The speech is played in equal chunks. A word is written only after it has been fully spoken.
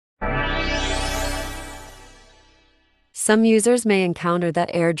Some users may encounter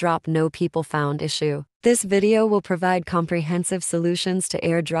that AirDrop No People Found issue. This video will provide comprehensive solutions to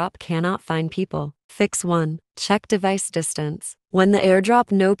AirDrop cannot find people. Fix 1. Check device distance. When the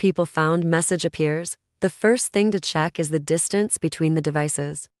AirDrop No People Found message appears, the first thing to check is the distance between the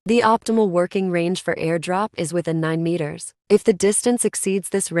devices. The optimal working range for AirDrop is within 9 meters. If the distance exceeds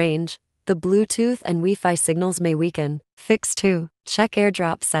this range, the Bluetooth and Wi-Fi signals may weaken. Fix 2. Check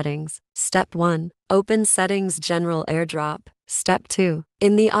AirDrop settings. Step 1. Open Settings General AirDrop. Step 2.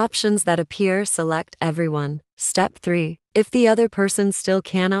 In the options that appear, select Everyone. Step 3. If the other person still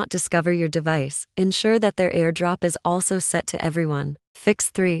cannot discover your device, ensure that their AirDrop is also set to Everyone. Fix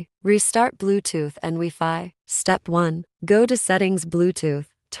 3. Restart Bluetooth and Wi-Fi. Step 1. Go to Settings Bluetooth,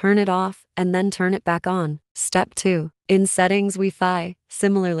 turn it off, and then turn it back on. Step 2. In Settings Wi-Fi,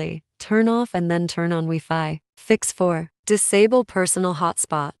 similarly, turn off and then turn on Wi-Fi. Fix 4. Disable Personal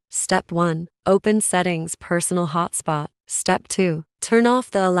Hotspot. Step 1. Open Settings Personal Hotspot. Step 2. Turn off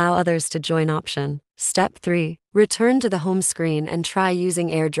the Allow Others to Join option. Step 3. Return to the home screen and try using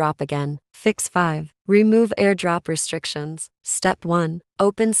AirDrop again. Fix 5. Remove AirDrop restrictions. Step 1.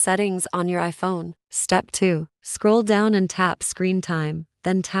 Open Settings on your iPhone. Step 2. Scroll down and tap Screen Time,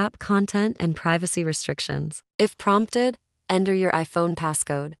 then tap Content and Privacy Restrictions. If prompted, enter your iPhone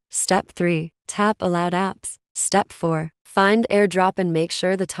passcode. Step 3. Tap Allowed Apps. Step 4. Find AirDrop and make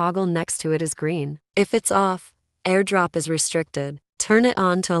sure the toggle next to it is green. If it's off, AirDrop is restricted. Turn it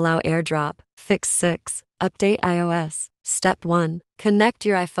on to allow AirDrop. Fix 6. Update iOS. Step 1. Connect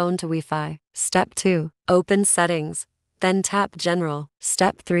your iPhone to Wi-Fi. Step 2. Open Settings, then tap General.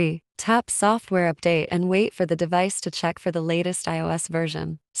 Step 3. Tap Software Update and wait for the device to check for the latest iOS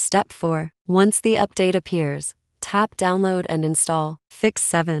version. Step 4. Once the update appears, tap Download and install. Fix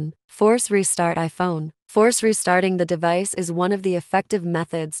 7. Force Restart iPhone. Force restarting the device is one of the effective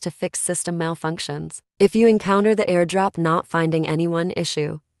methods to fix system malfunctions. If you encounter the AirDrop not finding anyone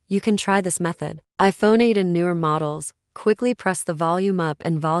issue, you can try this method. iPhone 8 and newer models, quickly press the volume up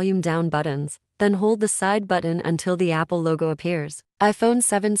and volume down buttons, then hold the side button until the Apple logo appears. iPhone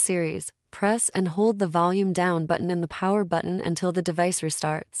 7 series, press and hold the volume down button and the power button until the device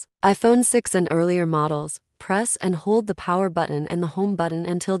restarts. iPhone 6 and earlier models, press and hold the power button and the home button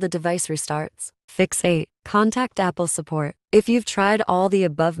until the device restarts. Fix 8. Contact Apple support. If you've tried all the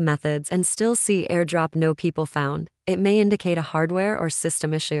above methods and still see AirDrop No People Found, it may indicate a hardware or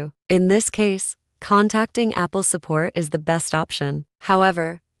system issue. In this case, contacting Apple support is the best option.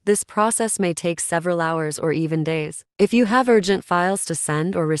 However, this process may take several hours or even days. If you have urgent files to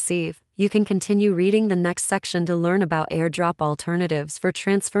send or receive, you can continue reading the next section to learn about AirDrop alternatives for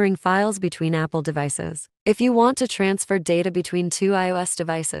transferring files between Apple devices. If you want to transfer data between two iOS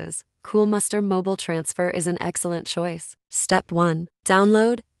devices, Coolmuster Mobile Transfer is an excellent choice. Step 1.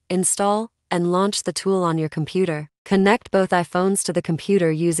 Download, install, and launch the tool on your computer. Connect both iPhones to the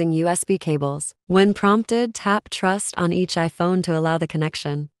computer using USB cables. When prompted, tap Trust on each iPhone to allow the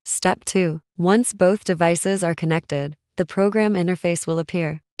connection. Step 2. Once both devices are connected, the program interface will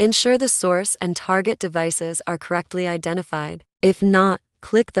appear. Ensure the source and target devices are correctly identified. If not,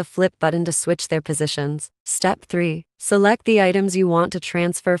 click the flip button to switch their positions. Step 3. Select the items you want to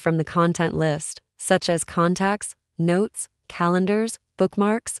transfer from the content list, such as contacts, notes, calendars,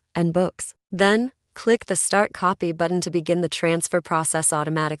 bookmarks, and books. Then, click the Start Copy button to begin the transfer process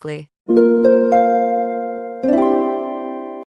automatically.